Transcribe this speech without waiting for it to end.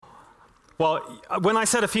Well, when I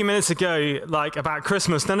said a few minutes ago, like about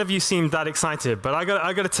Christmas, none of you seemed that excited. But I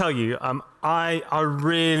got to tell you, I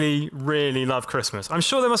really, really love Christmas. I'm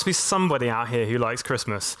sure there must be somebody out here who likes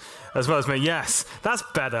Christmas as well as me. Yes, that's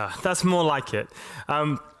better. That's more like it.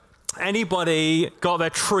 Anybody got their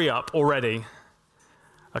tree up already?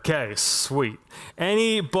 Okay, sweet.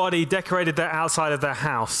 Anybody decorated their outside of their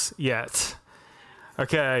house yet?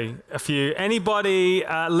 Okay, a few. Anybody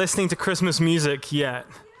listening to Christmas music yet?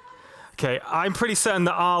 Okay, I'm pretty certain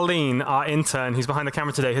that Arlene, our intern, who's behind the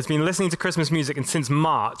camera today, has been listening to Christmas music and since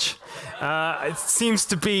March. It seems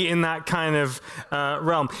to be in that kind of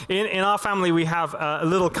realm. In our family, we have a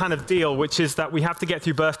little kind of deal, which is that we have to get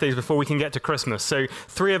through birthdays before we can get to Christmas. So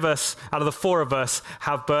 3 of us out of the 4 of us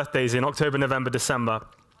have birthdays in October, November, December.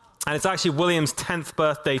 And it's actually William's 10th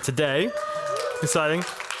birthday today. Exciting.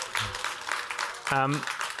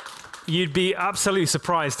 You'd be absolutely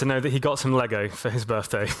surprised to know that he got some Lego for his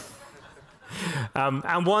birthday.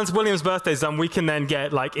 And once William's birthday is done, we can then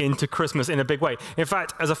get into Christmas in a big way. In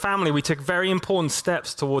fact, as a family, we took very important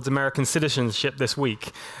steps towards American citizenship this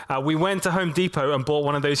week. We went to Home Depot and bought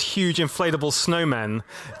one of those huge inflatable snowmen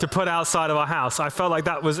to put outside of our house. I felt like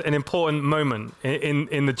that was an important moment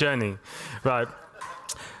in the journey, right?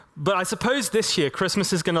 But I suppose this year,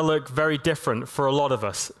 Christmas is going to look very different for a lot of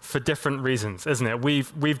us for different reasons, isn't it?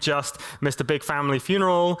 We've just missed a big family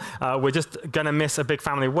funeral. We're just going to miss a big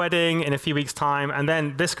family wedding in a few weeks' time. And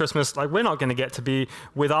then this Christmas, we're not going to get to be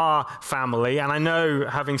with our family. And I know,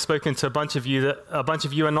 having spoken to a bunch of you, that a bunch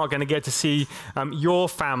of you are not going to get to see your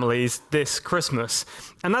families this Christmas.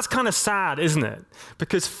 And that's kind of sad, isn't it?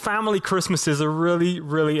 Because family Christmases are really,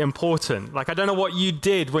 really important. I don't know what you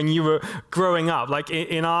did when you were growing up.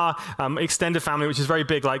 In our extended family, which is very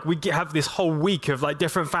big, we have this whole week of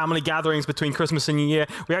different family gatherings between Christmas and New Year.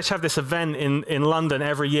 We actually have this event in London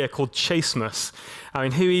every year called Chasemas. I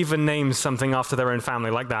mean, who even names something after their own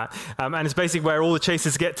family like that? And it's basically where all the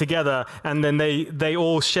Chasers get together and then they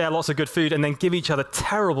all share lots of good food and then give each other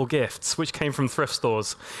terrible gifts, which came from thrift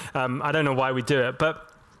stores. I don't know why we do it, but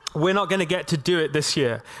we're not going to get to do it this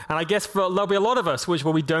year. And I guess there'll be a lot of us where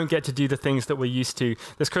we don't get to do the things that we're used to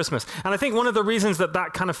this Christmas. And I think one of the reasons that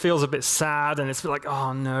kind of feels a bit sad and it's like,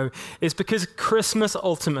 oh no, is because Christmas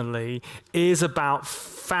ultimately is about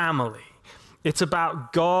family. It's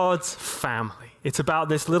about God's family. It's about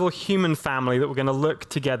this little human family that we're going to look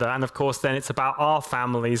together. And of course, then it's about our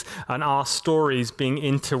families and our stories being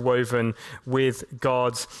interwoven with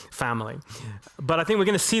God's family. But I think we're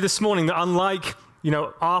going to see this morning that unlike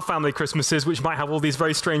our family Christmases, which might have all these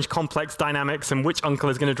very strange, complex dynamics and which uncle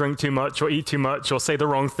is going to drink too much or eat too much or say the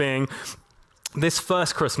wrong thing, this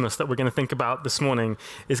first Christmas that we're going to think about this morning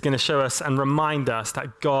is going to show us and remind us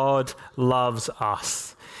that God loves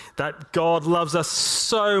us. That God loves us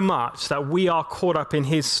so much that we are caught up in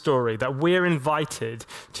his story, that we're invited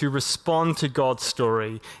to respond to God's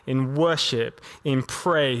story in worship, in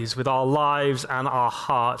praise, with our lives and our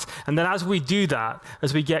hearts. And then as we do that,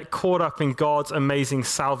 as we get caught up in God's amazing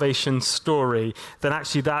salvation story, then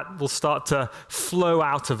actually that will start to flow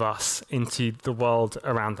out of us into the world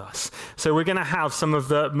around us. So we're going to have some of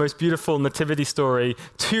the most beautiful nativity story,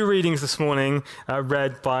 2 readings this morning,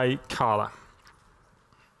 read by Carla.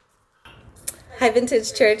 Hi,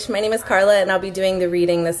 Vintage Church. My name is Carla, and I'll be doing the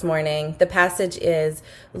reading this morning. The passage is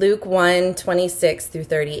Luke 1:26 through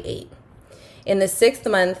 38. In the 6th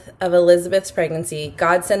month of Elizabeth's pregnancy,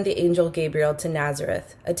 God sent the angel Gabriel to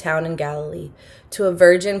Nazareth, a town in Galilee, to a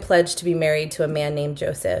virgin pledged to be married to a man named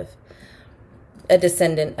Joseph, a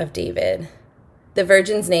descendant of David. The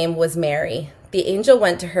virgin's name was Mary. The angel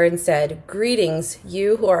went to her and said, "Greetings,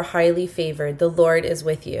 you who are highly favored. The Lord is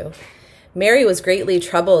with you." Mary was greatly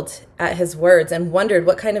troubled at his words and wondered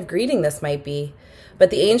what kind of greeting this might be. But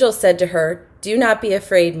the angel said to her, "Do not be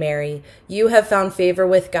afraid, Mary. You have found favor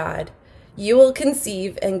with God. You will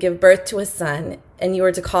conceive and give birth to a son, and you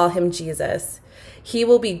are to call him Jesus. He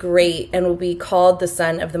will be great and will be called the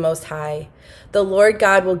Son of the Most High. The Lord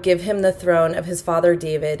God will give him the throne of his father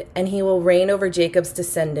David, and he will reign over Jacob's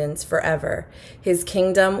descendants forever. His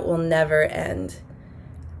kingdom will never end."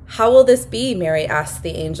 "How will this be?" Mary asked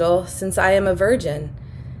the angel, "since I am a virgin?"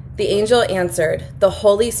 The angel answered, "The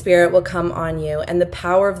Holy Spirit will come on you, and the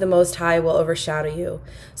power of the Most High will overshadow you.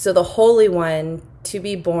 So the Holy One to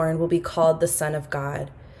be born will be called the Son of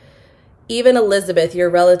God. Even Elizabeth, your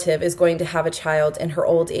relative, is going to have a child in her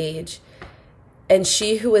old age, and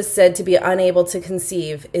she who was said to be unable to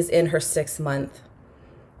conceive is in her 6th month.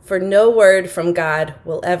 For no word from God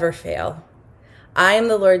will ever fail." "I am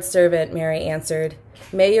the Lord's servant," Mary answered.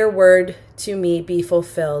 "May your word to me be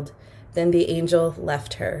fulfilled." Then the angel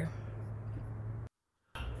left her.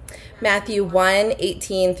 Matthew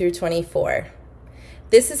 1:18 through 24.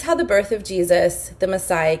 This is how the birth of Jesus, the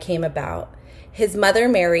Messiah, came about. His mother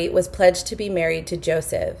Mary was pledged to be married to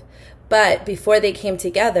Joseph, but before they came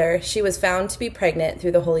together, she was found to be pregnant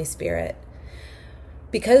through the Holy Spirit.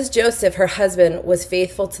 Because Joseph, her husband, was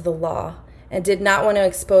faithful to the law and did not want to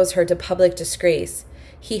expose her to public disgrace,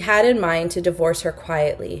 he had in mind to divorce her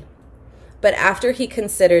quietly. But after he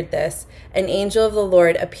considered this, an angel of the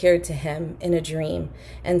Lord appeared to him in a dream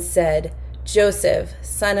and said, "Joseph,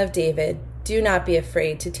 son of David, do not be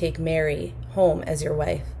afraid to take Mary home as your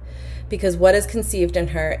wife, because what is conceived in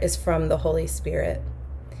her is from the Holy Spirit.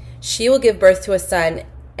 She will give birth to a son,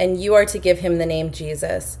 and you are to give him the name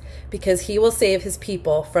Jesus, because he will save his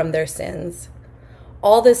people from their sins."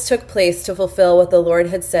 All this took place to fulfill what the Lord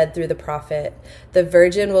had said through the prophet. The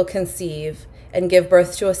virgin will conceive and give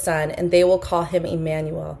birth to a son, and they will call him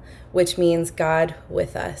Emmanuel, which means God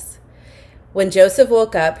with us. When Joseph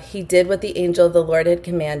woke up, he did what the angel of the Lord had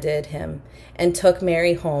commanded him and took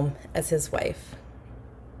Mary home as his wife.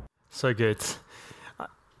 So good.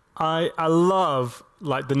 I love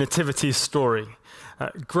like the nativity story.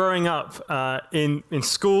 Growing up in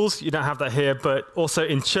schools, you don't have that here, but also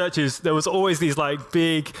in churches, there was always these like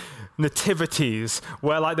big nativities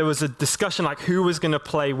where like there was a discussion like who was going to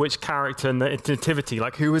play which character in the nativity,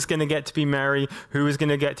 like who was going to get to be Mary, who was going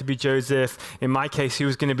to get to be Joseph. In my case, who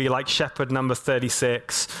was going to be like shepherd number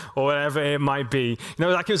 36 or whatever it might be. You know,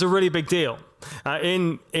 like it was a really big deal.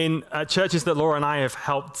 In churches that Laura and I have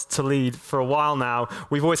helped to lead for a while now,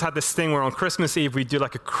 we've always had this thing where on Christmas Eve we do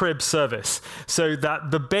like a crib service, so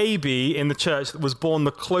that the baby in the church that was born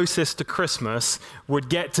the closest to Christmas would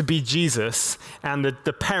get to be Jesus, and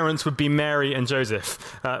the parents would be Mary and Joseph.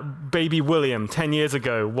 Baby William, 10 years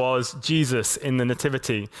ago, was Jesus in the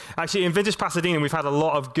nativity. Actually, in Vintage Pasadena, we've had a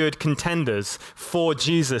lot of good contenders for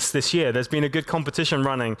Jesus this year. There's been a good competition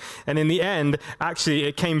running, and in the end, actually,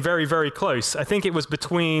 it came very, very close. I think it was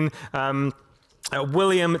between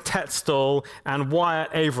William Tetzel and Wyatt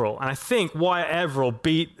Averill. And I think Wyatt Averill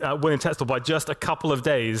beat William Tetzel by just a couple of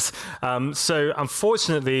days. So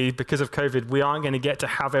unfortunately, because of COVID, we aren't going to get to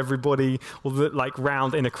have everybody like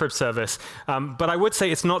round in a crib service. But I would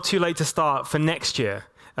say it's not too late to start for next year.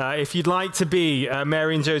 If you'd like to be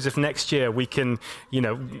Mary and Joseph next year, we can,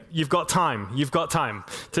 you've got time. You've got time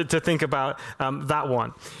to think about that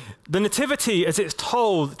one. The nativity, as it's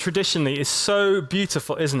told traditionally, is so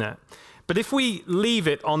beautiful, isn't it? But if we leave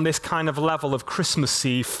it on this kind of level of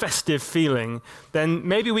Christmassy, festive feeling, then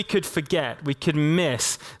maybe we could forget, we could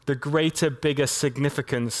miss the greater, bigger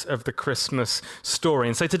significance of the Christmas story.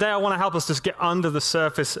 And so today I want to help us just get under the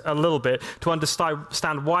surface a little bit to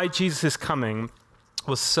understand why Jesus' coming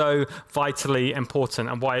was so vitally important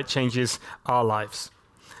and why it changes our lives.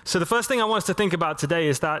 So the first thing I want us to think about today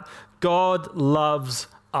is that God loves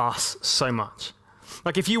us so much.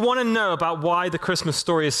 Like if you want to know about why the Christmas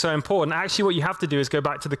story is so important, actually what you have to do is go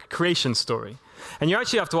back to the creation story. And you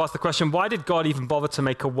actually have to ask the question, why did God even bother to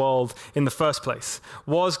make a world in the first place?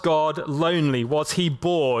 Was God lonely? Was he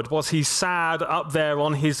bored? Was he sad up there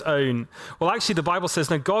on his own? Well, actually the Bible says,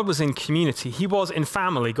 no, God was in community. He was in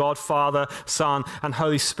family, God, Father, Son, and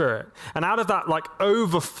Holy Spirit. And out of that like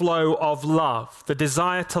overflow of love, the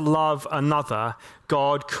desire to love another,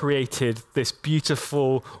 God created this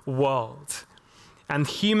beautiful world. And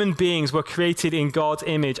human beings were created in God's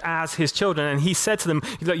image as his children. And he said to them,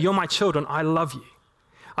 you're my children, I love you.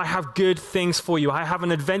 I have good things for you. I have an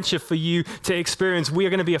adventure for you to experience. We are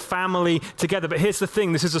going to be a family together. But here's the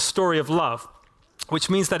thing, this is a story of love, which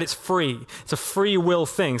means that it's free. It's a free will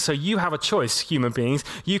thing. So you have a choice, human beings.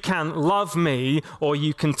 You can love me or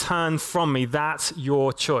you can turn from me. That's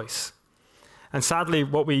your choice. And sadly,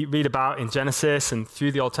 what we read about in Genesis and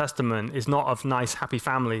through the Old Testament is not of nice, happy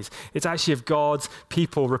families. It's actually of God's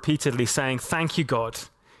people repeatedly saying, thank you, God.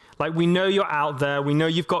 Like, we know you're out there. We know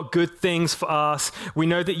you've got good things for us. We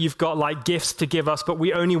know that you've got like gifts to give us, but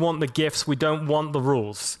we only want the gifts. We don't want the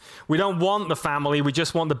rules. We don't want the family. We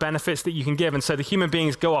just want the benefits that you can give. And so the human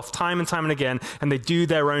beings go off time and time and again, and they do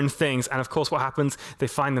their own things. And of course, what happens? They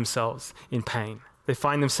find themselves in pain. They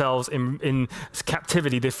find themselves in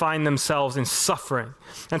captivity. They find themselves in suffering.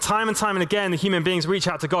 And time and again, the human beings reach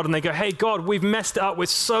out to God and they go, hey, God, we've messed it up. We're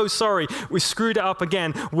so sorry. We screwed it up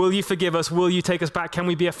again. Will you forgive us? Will you take us back? Can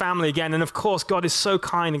we be a family again? And of course, God is so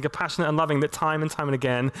kind and compassionate and loving that time and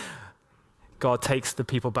again, God takes the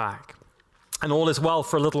people back. And all is well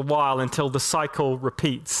for a little while until the cycle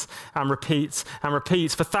repeats and repeats and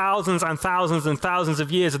repeats. For thousands and thousands and thousands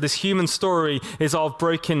of years, this human story is of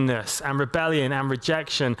brokenness and rebellion and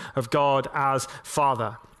rejection of God as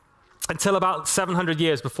Father. Until about 700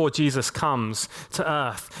 years before Jesus comes to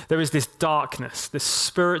earth, there is this darkness, this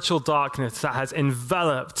spiritual darkness that has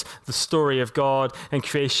enveloped the story of God and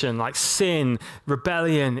creation. Like sin,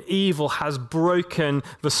 rebellion, evil has broken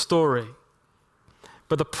the story.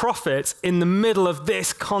 But the prophets, in the middle of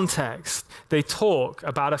this context, they talk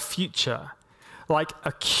about a future, like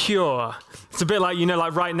a cure. It's a bit like,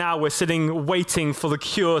 like right now we're sitting waiting for the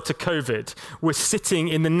cure to COVID. We're sitting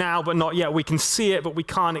in the now but not yet. We can see it, but we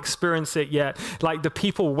can't experience it yet. Like the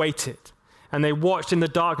people waited and they watched in the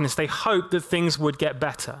darkness. They hoped that things would get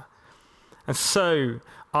better. And so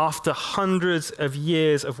after hundreds of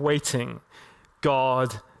years of waiting,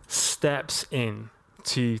 God steps in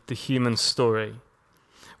to the human story.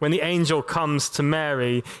 When the angel comes to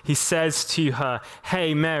Mary, he says to her,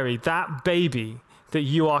 "Hey, Mary, that baby that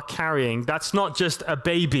you are carrying, that's not just a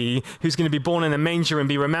baby who's going to be born in a manger and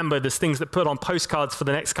be remembered as things that put on postcards for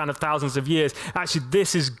the next kind of thousands of years. Actually,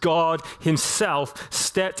 this is God himself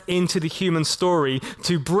stepped into the human story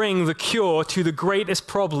to bring the cure to the greatest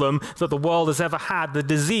problem that the world has ever had, the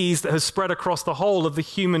disease that has spread across the whole of the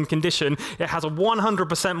human condition. It has a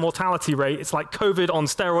 100% mortality rate. It's like COVID on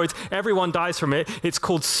steroids. Everyone dies from it. It's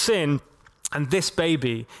called sin. And this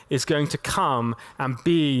baby is going to come and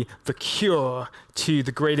be the cure to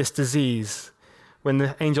the greatest disease." When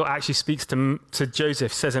the angel actually speaks to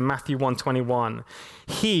Joseph, says in Matthew 1:21,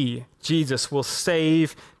 he, Jesus, will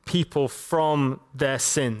save people from their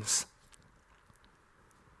sins.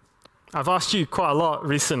 I've asked you quite a lot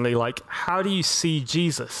recently, like, how do you see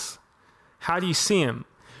Jesus? How do you see him?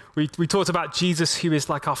 We talked about Jesus who is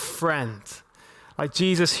like our friend. Like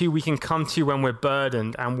Jesus who we can come to when we're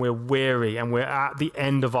burdened and we're weary and we're at the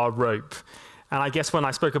end of our rope. And I guess when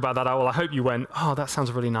I spoke about that, I hope you went, "Oh, that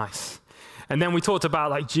sounds really nice." And then we talked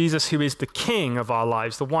about like Jesus who is the king of our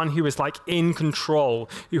lives, the one who is like in control,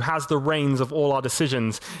 who has the reins of all our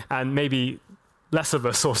decisions. And maybe less of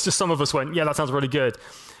us, or just some of us went, "Yeah, that sounds really good."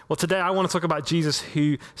 Well, today I want to talk about Jesus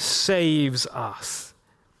who saves us.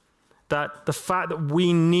 That the fact that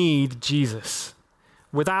we need Jesus.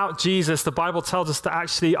 Without Jesus, the Bible tells us that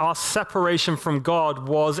actually our separation from God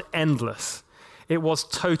was endless. It was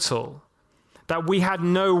total. That we had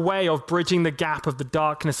no way of bridging the gap of the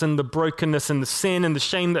darkness and the brokenness and the sin and the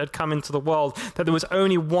shame that had come into the world. That there was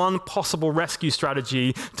only one possible rescue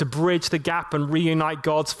strategy to bridge the gap and reunite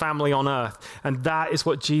God's family on earth. And that is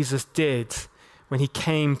what Jesus did when he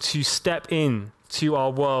came to step in to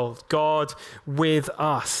our world. God with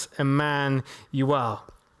us, Emmanuel.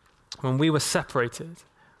 When we were separated,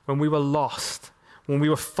 when we were lost, when we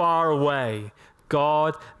were far away,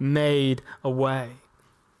 God made a way.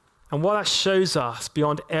 And what that shows us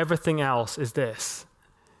beyond everything else is this: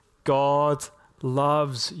 God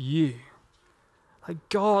loves you. Like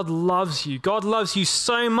God loves you. God loves you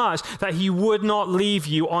so much that he would not leave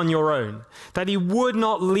you on your own. That he would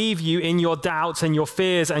not leave you in your doubts and your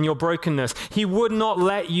fears and your brokenness. He would not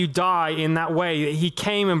let you die in that way. He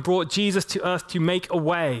came and brought Jesus to earth to make a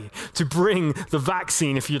way, to bring the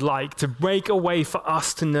vaccine, if you'd like, to make a way for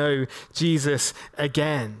us to know Jesus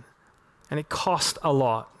again. And it cost a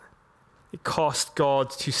lot. It cost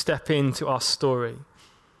God to step into our story.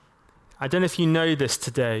 I don't know if you know this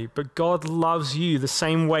today, but God loves you the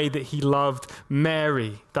same way that he loved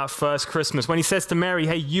Mary that first Christmas. When he says to Mary,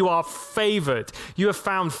 "Hey, you are favored. You have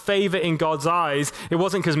found favor in God's eyes." It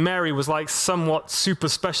wasn't because Mary was like somewhat super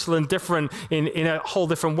special and different in a whole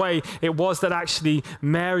different way. It was that actually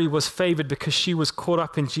Mary was favored because she was caught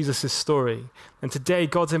up in Jesus' story. And today,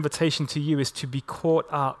 God's invitation to you is to be caught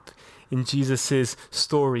up in Jesus'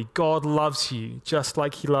 story. God loves you just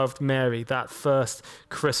like he loved Mary that first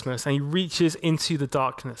Christmas, and he reaches into the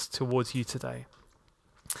darkness towards you today.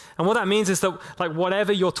 And what that means is that like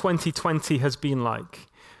whatever your 2020 has been like,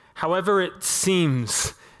 however it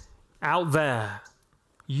seems out there,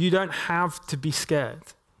 you don't have to be scared.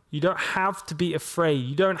 You don't have to be afraid.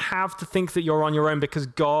 You don't have to think that you're on your own, because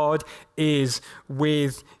God is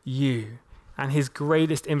with you. And his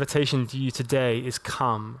greatest invitation to you today is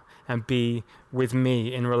come and be with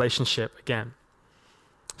me in relationship again.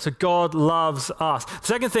 So God loves us. The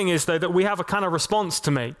second thing is, though, that we have a kind of response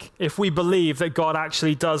to make if we believe that God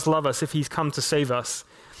actually does love us, if he's come to save us.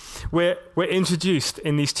 We're introduced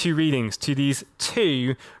in these two readings to these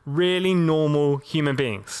two really normal human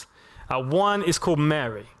beings. One is called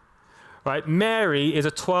Mary, right? Mary is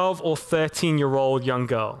a 12 or 13-year-old young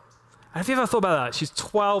girl. And have you ever thought about that? She's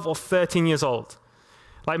 12 or 13 years old.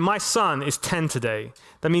 Like my son is 10 today.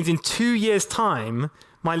 That means in 2 years' time,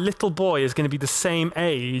 my little boy is going to be the same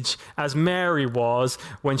age as Mary was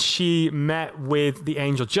when she met with the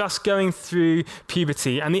angel, just going through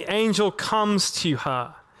puberty. And the angel comes to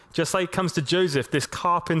her, just like it comes to Joseph, this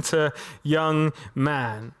carpenter young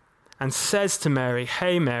man, and says to Mary,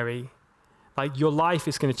 hey, Mary, like your life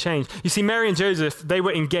is going to change. You see, Mary and Joseph, they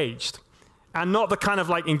were engaged. And not the kind of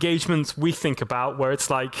like engagements we think about where it's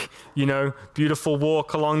like, you know, beautiful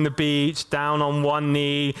walk along the beach, down on one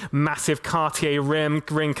knee, massive Cartier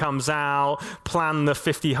ring comes out, plan the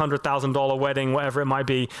 $50,000, $100,000 wedding, whatever it might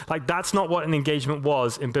be. Like that's not what an engagement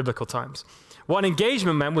was in biblical times. What an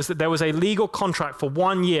engagement meant was that there was a legal contract for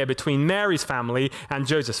 1 year between Mary's family and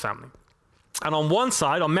Joseph's family. And on one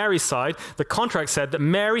side, on Mary's side, the contract said that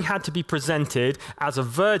Mary had to be presented as a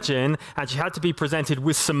virgin and she had to be presented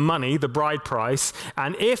with some money, the bride price.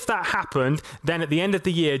 And if that happened, then at the end of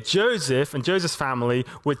the year, Joseph and Joseph's family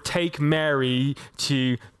would take Mary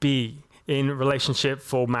to be in relationship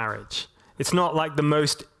for marriage. It's not like the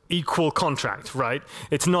most equal contract, right?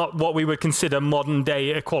 It's not what we would consider modern day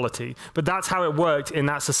equality, but that's how it worked in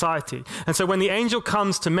that society. And so when the angel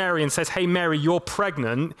comes to Mary and says, hey, Mary, you're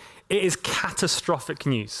pregnant, it is catastrophic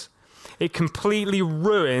news. It completely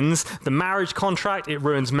ruins the marriage contract. It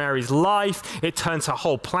ruins Mary's life. It turns her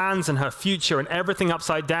whole plans and her future and everything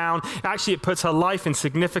upside down. Actually, it puts her life in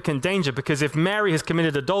significant danger because if Mary has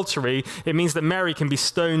committed adultery, it means that Mary can be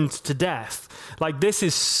stoned to death. Like this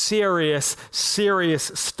is serious,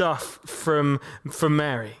 serious stuff from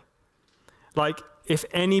Mary. Like if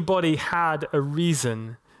anybody had a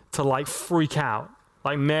reason to like freak out,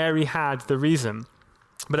 like Mary had the reason.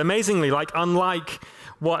 But amazingly, like unlike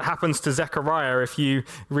what happens to Zechariah, if you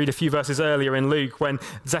read a few verses earlier in Luke, when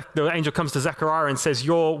the angel comes to Zechariah and says,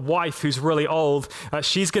 your wife who's really old,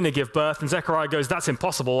 she's going to give birth. And Zechariah goes, that's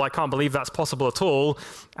impossible. I can't believe that's possible at all.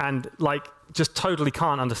 And like, just totally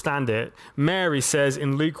can't understand it. Mary says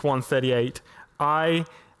in Luke 1:38,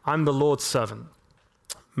 I'm the Lord's servant.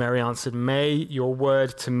 Mary answered, may your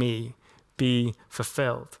word to me be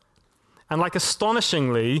fulfilled. And like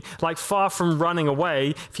astonishingly, like far from running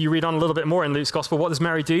away, if you read on a little bit more in Luke's gospel, what does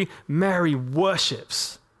Mary do? Mary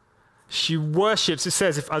worships. She worships. It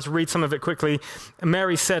says, if I read some of it quickly,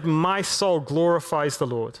 Mary said, my soul glorifies the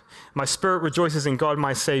Lord. My spirit rejoices in God,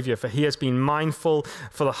 my Savior, for he has been mindful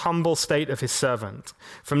for the humble state of his servant.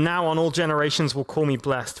 From now on, all generations will call me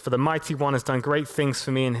blessed, for the mighty one has done great things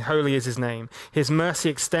for me, and holy is his name. His mercy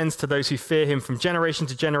extends to those who fear him from generation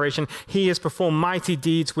to generation. He has performed mighty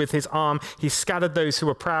deeds with his arm. He's scattered those who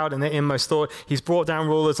are proud in their inmost thought. He's brought down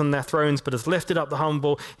rulers on their thrones, but has lifted up the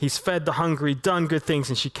humble. He's fed the hungry, done good things,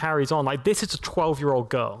 and she carries on. Like this is a 12-year-old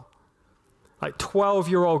girl. Like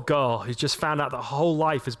 12-year-old girl who's just found out that her whole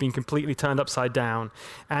life has been completely turned upside down,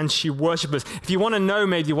 and she worships us. If you want to know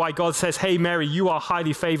maybe why God says, hey, Mary, you are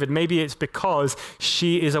highly favored, maybe it's because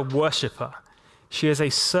she is a worshiper. She is a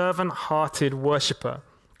servant-hearted worshiper.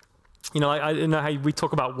 You know, I know how we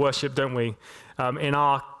talk about worship, don't we? In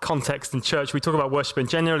our context in church, we talk about worship, and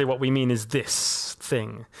generally what we mean is this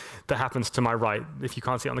thing that happens to my right. If you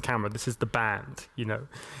can't see it on the camera, this is the band, you know.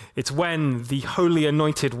 It's when the holy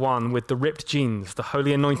anointed one with the ripped jeans, the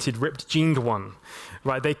holy anointed ripped jeaned one,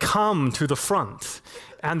 right, they come to the front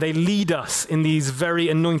and they lead us in these very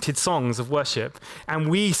anointed songs of worship. And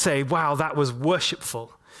we say, wow, that was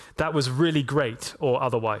worshipful. That was really great, or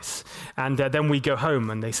otherwise. And then we go home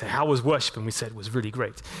and they say, how was worship? And we said, it was really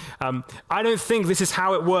great. I don't think this is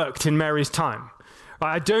how it worked in Mary's time.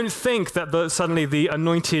 I don't think that suddenly the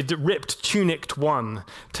anointed, ripped, tunicked one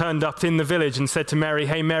turned up in the village and said to Mary,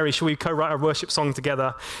 hey, Mary, shall we co-write a worship song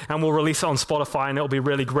together and we'll release it on Spotify and it'll be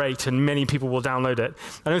really great and many people will download it.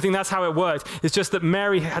 I don't think that's how it worked. It's just that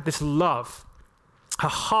Mary had this love. Her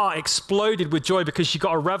heart exploded with joy because she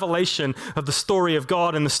got a revelation of the story of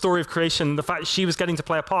God and the story of creation, the fact that she was getting to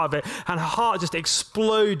play a part of it, and her heart just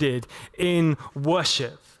exploded in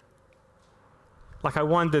worship. Like I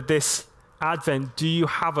wondered this Advent, do you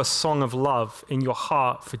have a song of love in your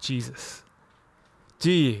heart for Jesus? Do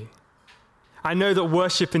you? I know that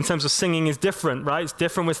worship in terms of singing is different, right? It's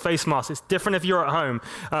different with face masks. It's different if you're at home.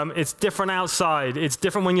 It's different outside. It's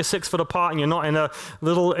different when you're 6 foot apart and you're not in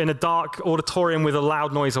a dark auditorium with a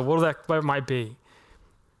loud noise or whatever it might be.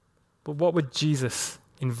 But what would Jesus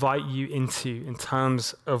invite you into in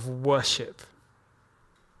terms of worship?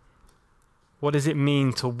 What does it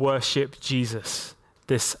mean to worship Jesus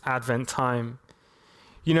this Advent time?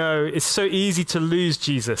 You know, it's so easy to lose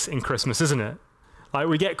Jesus in Christmas, isn't it? Like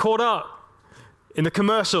we get caught up in the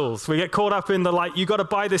commercials. We get caught up in the like, you got to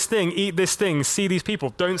buy this thing, eat this thing, see these people,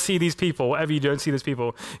 don't see these people, whatever you don't see these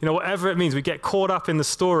people. You know, whatever it means, we get caught up in the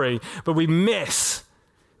story, but we miss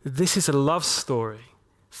this is a love story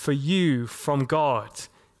for you from God.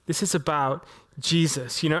 This is about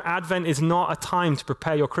Jesus. You know, Advent is not a time to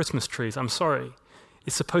prepare your Christmas trees. I'm sorry.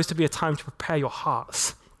 It's supposed to be a time to prepare your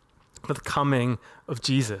hearts. but the coming of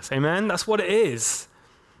Jesus. Amen? That's what it is.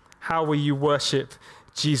 How will you worship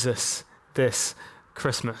Jesus this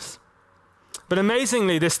Christmas? But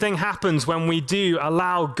amazingly, this thing happens when we do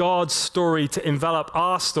allow God's story to envelop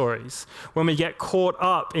our stories. When we get caught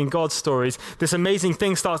up in God's stories, this amazing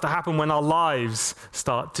thing starts to happen when our lives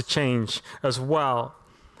start to change as well.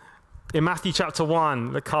 In Matthew chapter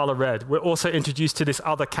 1 that Carla read, we're also introduced to this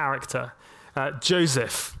other character,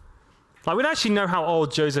 Joseph. Like, we don't actually know how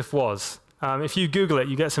old Joseph was. If you Google it,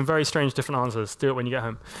 you get some very strange different answers. Do it when you get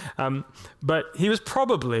home. But he was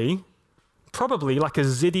probably like a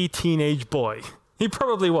zitty teenage boy. He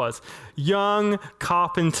probably was. Young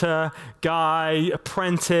carpenter guy,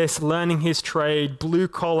 apprentice, learning his trade, blue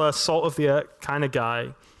collar, salt of the earth kind of guy.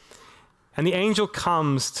 And the angel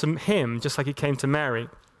comes to him just like he came to Mary.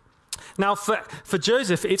 Now, for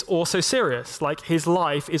Joseph, it's also serious. Like, his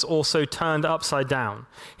life is also turned upside down.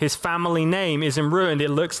 His family name is ruined. It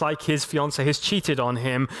looks like his fiancée has cheated on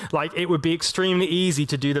him. Like, it would be extremely easy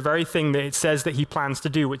to do the very thing that it says that he plans to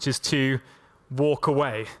do, which is to walk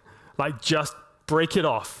away. Like, just break it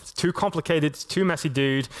off. It's too complicated. It's too messy,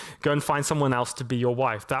 dude. Go and find someone else to be your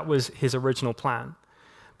wife. That was his original plan.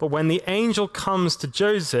 But when the angel comes to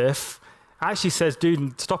Joseph, actually says,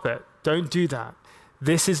 dude, stop it. Don't do that.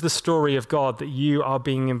 This is the story of God that you are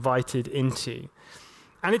being invited into.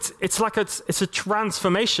 And it's a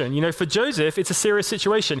transformation. You know, for Joseph, it's a serious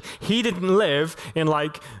situation. He didn't live in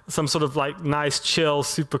like some sort of like nice, chill,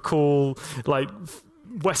 super cool, like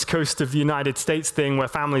West Coast of the United States thing where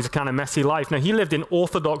families are kind of messy life. No, he lived in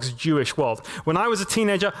Orthodox Jewish world. When I was a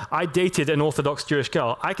teenager, I dated an Orthodox Jewish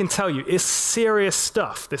girl. I can tell you, it's serious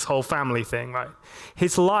stuff, this whole family thing, right?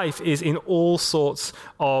 His life is in all sorts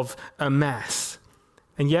of a mess.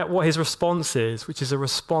 And yet what his response is, which is a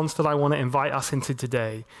response that I want to invite us into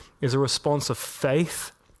today, is a response of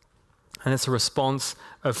faith, and it's a response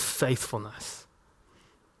of faithfulness.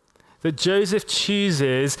 That Joseph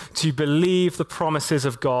chooses to believe the promises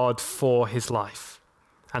of God for his life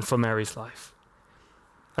and for Mary's life.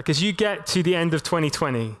 Like, as you get to the end of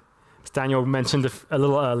 2020, as Daniel mentioned a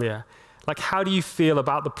little earlier, like, how do you feel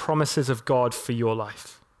about the promises of God for your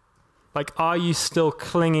life? Like, are you still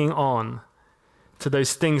clinging on to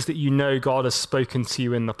those things that you know God has spoken to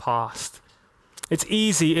you in the past? It's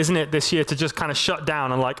easy, isn't it, this year to just kind of shut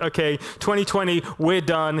down and like, okay, 2020, we're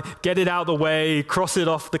done, get it out of the way, cross it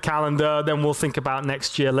off the calendar, then we'll think about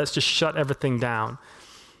next year. Let's just shut everything down.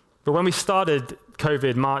 But when we started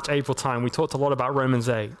COVID, March, April time, we talked a lot about Romans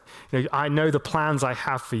 8. You know, I know the plans I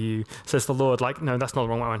have for you, says the Lord. Like, no, that's not the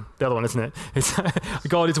wrong one. The other one, isn't it? It's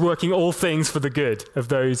God is working all things for the good of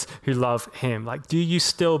those who love him. Like, do you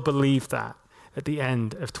still believe that at the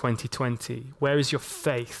end of 2020? Where is your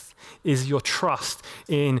faith? Is your trust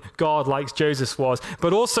in God like Joseph was?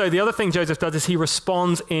 But also, the other thing Joseph does is he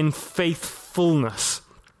responds in faithfulness.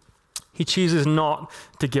 He chooses not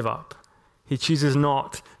to give up. He chooses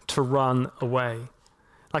not to run away.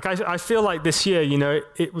 Like, I feel like this year, you know,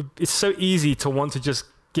 it's so easy to want to just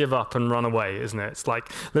give up and run away, isn't it? It's like,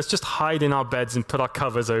 let's just hide in our beds and put our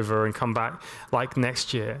covers over and come back like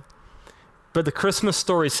next year. But the Christmas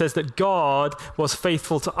story says that God was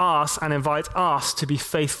faithful to us and invites us to be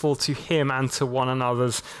faithful to him and to one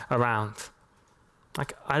another's around.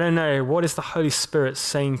 Like, I don't know, what is the Holy Spirit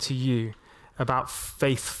saying to you about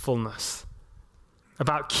faithfulness?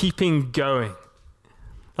 About keeping going?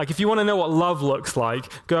 Like, if you want to know what love looks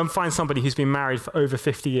like, go and find somebody who's been married for over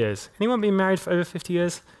 50 years. Anyone been married for over 50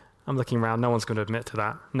 years? I'm looking around. No one's going to admit to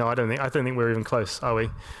that. No, I don't think we're even close, are we?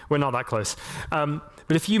 We're not that close.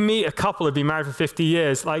 But if you meet a couple who've been married for 50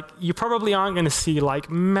 years, like, you probably aren't going to see like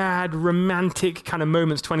mad romantic kind of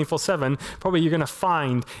moments 24/7. Probably you're going to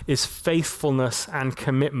find is faithfulness and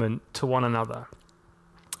commitment to one another.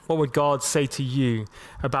 What would God say to you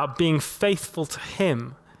about being faithful to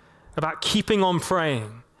him, about keeping on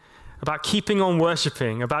praying, about keeping on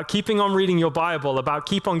worshiping, about keeping on reading your Bible, about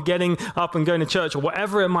keep on getting up and going to church, or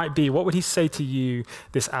whatever it might be? What would he say to you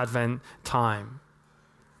this Advent time?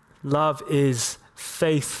 Love is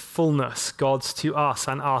faithfulness, God's to us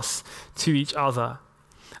and us to each other.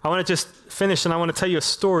 I want to just finish, and I want to tell you a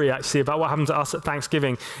story actually about what happened to us at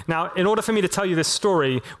Thanksgiving. Now, in order for me to tell you this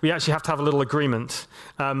story, we actually have to have a little agreement,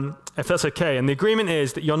 if that's okay. And the agreement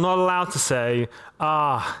is that you're not allowed to say,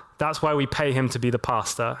 that's why we pay him to be the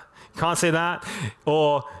pastor. You can't say that,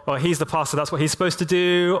 or he's the pastor, that's what he's supposed to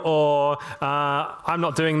do, or I'm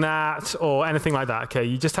not doing that, or anything like that, okay?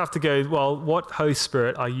 You just have to go, well, what Holy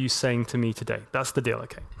Spirit are you saying to me today? That's the deal,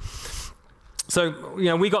 okay? So, you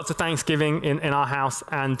know, we got to Thanksgiving in our house,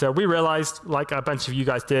 and we realized, like a bunch of you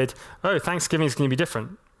guys did, Thanksgiving is going to be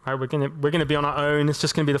different. right? We're gonna be on our own. It's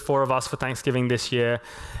just gonna be the four of us for Thanksgiving this year.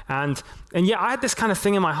 And yeah, I had this kind of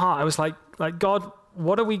thing in my heart. I was like God,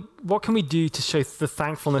 what can we do to show the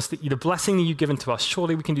thankfulness that the blessing that you've given to us?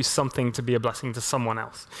 Surely we can do something to be a blessing to someone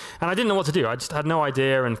else. And I didn't know what to do. I just had no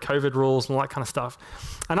idea, and COVID rules and all that kind of stuff.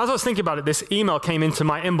 And as I was thinking about it, this email came into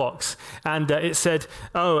my inbox, and it said,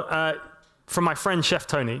 from my friend Chef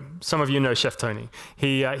Tony. Some of you know Chef Tony.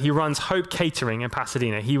 He runs Hope Catering in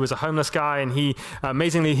Pasadena. He was a homeless guy, and he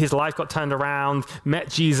amazingly his life got turned around, met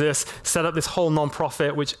Jesus, set up this whole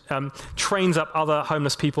nonprofit which trains up other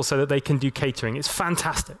homeless people so that they can do catering. It's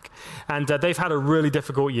fantastic, and they've had a really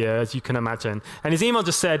difficult year, as you can imagine. And his email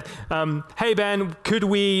just said, "Hey Ben, could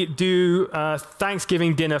we do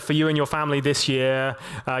Thanksgiving dinner for you and your family this year?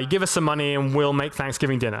 You give us some money, and we'll make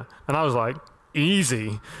Thanksgiving dinner." And I was like,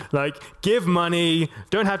 easy. Like, give money,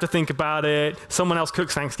 don't have to think about it. Someone else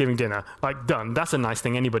cooks Thanksgiving dinner. Like, done. That's a nice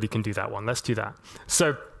thing. Anybody can do that one. Let's do that.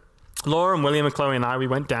 So Laura and William and Chloe and I, we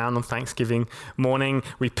went down on Thanksgiving morning.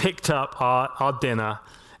 We picked up our dinner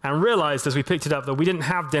and realized as we picked it up that we didn't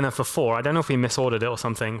have dinner for 4. I don't know if we misordered it or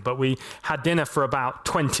something, but we had dinner for about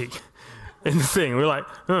 20. In the thing. We were like,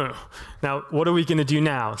 oh, now what are we going to do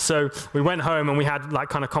now? So we went home and we had like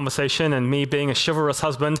kind of conversation, and me being a chivalrous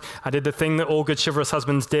husband, I did the thing that all good chivalrous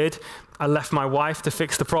husbands did. I left my wife to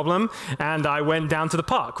fix the problem, and I went down to the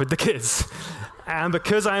park with the kids. And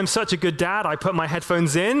because I am such a good dad, I put my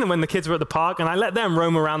headphones in when the kids were at the park, and I let them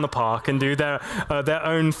roam around the park and do their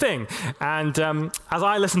own thing. And as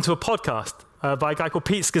I listened to a podcast by a guy called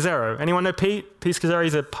Pete Scazzero. Anyone know Pete? Pete Scazzero,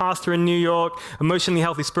 he's a pastor in New York, emotionally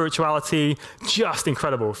healthy spirituality, just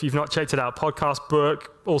incredible. If you've not checked it out, podcast,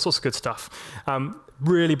 book, all sorts of good stuff.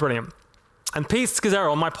 Really brilliant. And Pete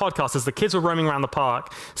Scazzero on my podcast, as the kids were roaming around the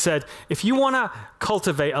park, said, if you want to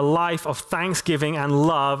cultivate a life of thanksgiving and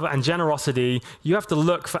love and generosity, you have to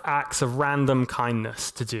look for acts of random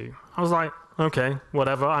kindness to do. I was like, okay,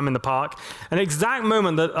 whatever, I'm in the park. And the exact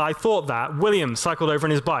moment that I thought that, William cycled over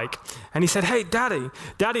on his bike, and he said, hey,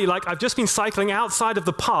 Daddy, like, I've just been cycling outside of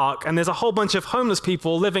the park, and there's a whole bunch of homeless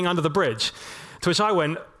people living under the bridge. To which I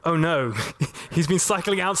went, oh no, he's been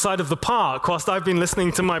cycling outside of the park whilst I've been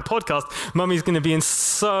listening to my podcast. Mummy's going to be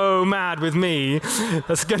so mad with me.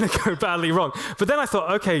 That's going to go badly wrong. But then I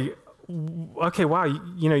thought, okay, wow,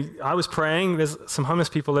 I was praying. There's some homeless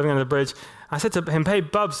people living under the bridge. I said to him, hey,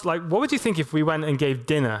 Bubs, like, what would you think if we went and gave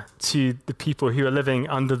dinner to the people who are living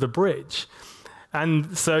under the bridge?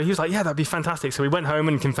 And so he was like, yeah, that'd be fantastic. So we went home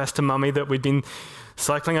and confessed to Mummy that we'd been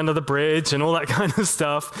cycling under the bridge and all that kind of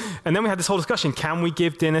stuff. And then we had this whole discussion. Can we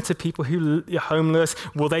give dinner to people who are homeless?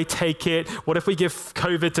 Will they take it? What if we give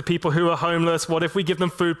COVID to people who are homeless? What if we give them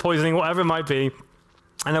food poisoning? Whatever it might be.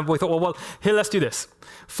 And then we thought, well, here, let's do this.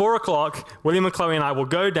 4 o'clock, William and Chloe and I will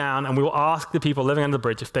go down and we will ask the people living under the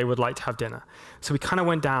bridge if they would like to have dinner. So we kind of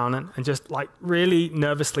went down and just like really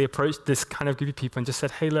nervously approached this kind of group of people and just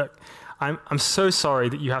said, hey, look, I'm so sorry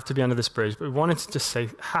that you have to be under this bridge, but we wanted to just say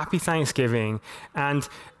happy Thanksgiving, and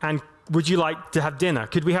would you like to have dinner?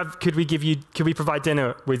 Could we provide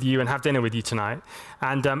dinner with you and have dinner with you tonight?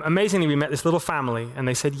 And amazingly, we met this little family, and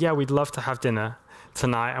they said, yeah, we'd love to have dinner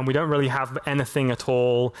tonight, and we don't really have anything at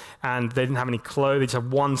all, and they didn't have any clothes. They just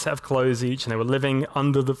had one set of clothes each, and they were living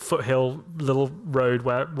under the foothill little road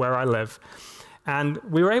where I live. And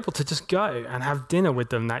we were able to just go and have dinner with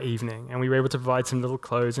them that evening. And we were able to provide some little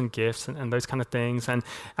clothes and gifts and those kind of things. And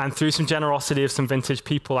through some generosity of some vintage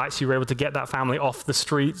people, actually we were able to get that family off the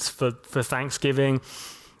streets for Thanksgiving.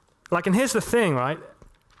 Like, and here's the thing, right?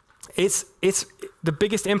 It's the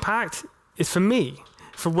biggest impact is for me,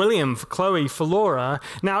 for William, for Chloe, for Laura.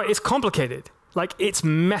 Now, it's complicated. Like, it's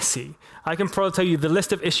messy. I can probably tell you the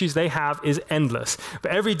list of issues they have is endless.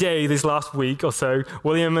 But every day this last week or so,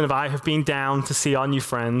 William and I have been down to see our new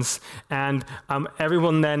friends. And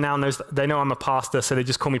everyone there now knows, they know I'm a pastor, so they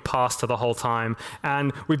just call me pastor the whole time.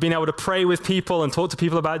 And we've been able to pray with people and talk to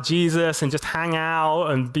people about Jesus and just hang out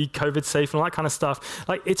and be COVID safe and all that kind of stuff.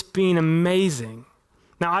 Like, it's been amazing.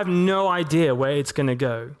 Now, I have no idea where it's going to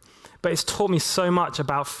go. But it's taught me so much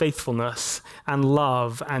about faithfulness and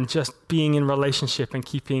love and just being in relationship and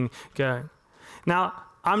keeping going. Now,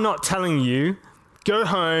 I'm not telling you, go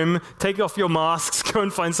home, take off your masks, go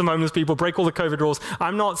and find some homeless people, break all the COVID rules.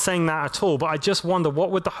 I'm not saying that at all, but I just wonder, what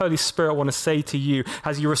would the Holy Spirit want to say to you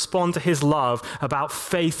as you respond to his love about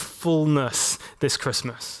faithfulness this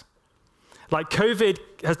Christmas? Like, COVID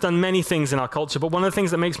has done many things in our culture, but one of the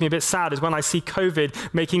things that makes me a bit sad is when I see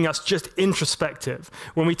COVID making us just introspective.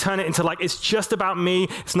 When we turn it into like, it's just about me,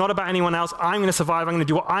 it's not about anyone else, I'm going to survive, I'm going to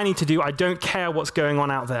do what I need to do, I don't care what's going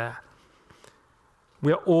on out there.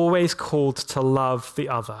 We are always called to love the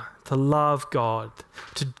other, to love God,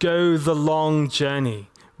 to go the long journey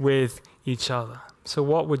with each other. So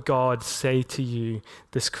what would God say to you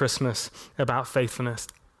this Christmas about faithfulness?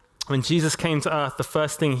 When Jesus came to earth, the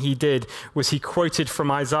first thing he did was he quoted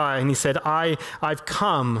from Isaiah, and he said, I've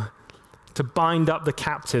come to bind up the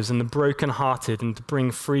captives and the brokenhearted and to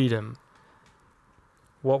bring freedom.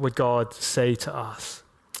 What would God say to us?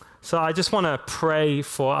 So I just want to pray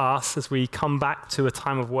for us as we come back to a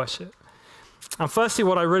time of worship. And firstly,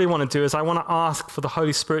 what I really want to do is I want to ask for the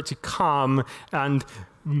Holy Spirit to come and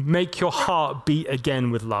make your heart beat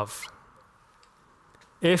again with love.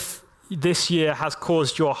 If this year has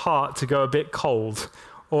caused your heart to go a bit cold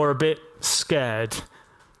or a bit scared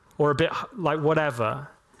or a bit like whatever,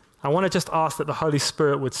 I want to just ask that the Holy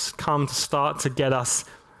Spirit would come to start to get us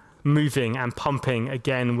moving and pumping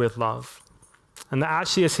again with love. And that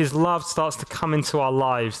actually as his love starts to come into our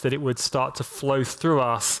lives, that it would start to flow through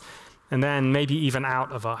us and then maybe even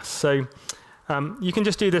out of us. So you can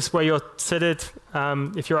just do this where you're seated.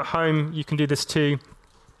 If you're at home, you can do this too.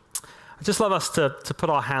 I'd just love us to put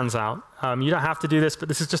our hands out. You don't have to do this, but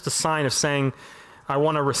this is just a sign of saying, I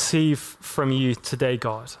want to receive from you today,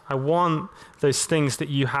 God. I want those things that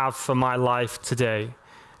you have for my life today.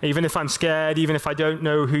 Even if I'm scared, even if I don't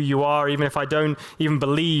know who you are, even if I don't even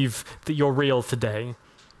believe that you're real today.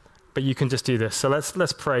 But you can just do this. So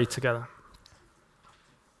let's pray together.